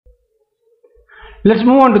Let's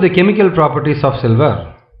move on to the chemical properties of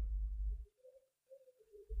silver.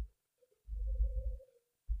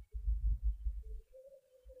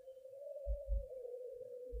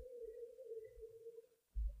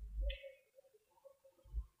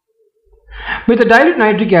 With the dilute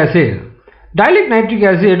nitric acid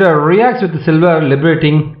reacts with the silver,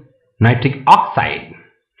 liberating nitric oxide.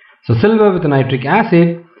 So silver with the nitric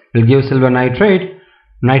acid will give silver nitrate,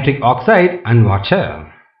 nitric oxide and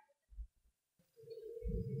water.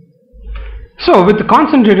 So with the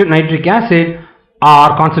concentrated nitric acid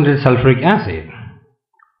or concentrated sulfuric acid.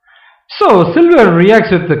 So silver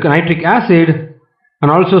reacts with the nitric acid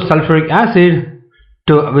and also sulfuric acid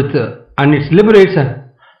and it liberates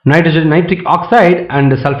nitric oxide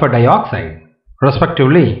and sulfur dioxide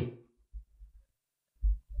respectively.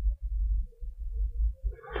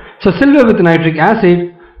 So silver with nitric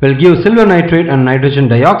acid will give silver nitrate and nitrogen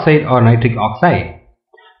dioxide or nitric oxide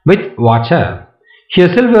with water. Here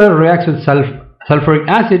silver reacts with sulfuric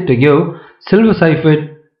acid to give silver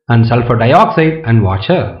sulfate and sulfur dioxide and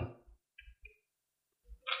water.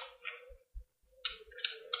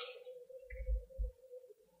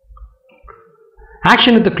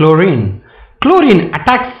 Action with the chlorine. Chlorine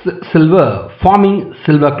attacks silver, forming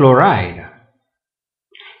silver chloride.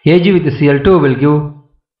 Ag with the Cl2 will give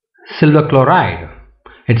silver chloride.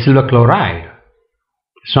 It's silver chloride.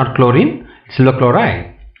 It's not chlorine, it's silver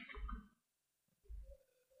chloride.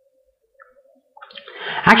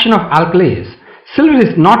 Action of alkalis. Silver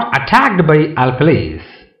is not attacked by alkalis.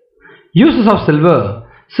 Uses of silver.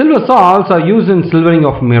 Silver salts are used in silvering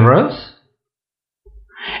of mirrors.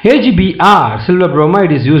 AgBr, silver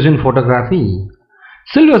bromide, is used in photography.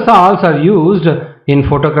 Silver salts are used in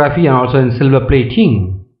photography and also in silver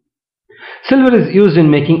plating. Silver is used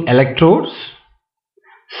in making electrodes.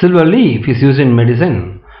 Silver leaf is used in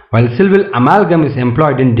medicine, while silver amalgam is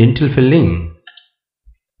employed in dental filling.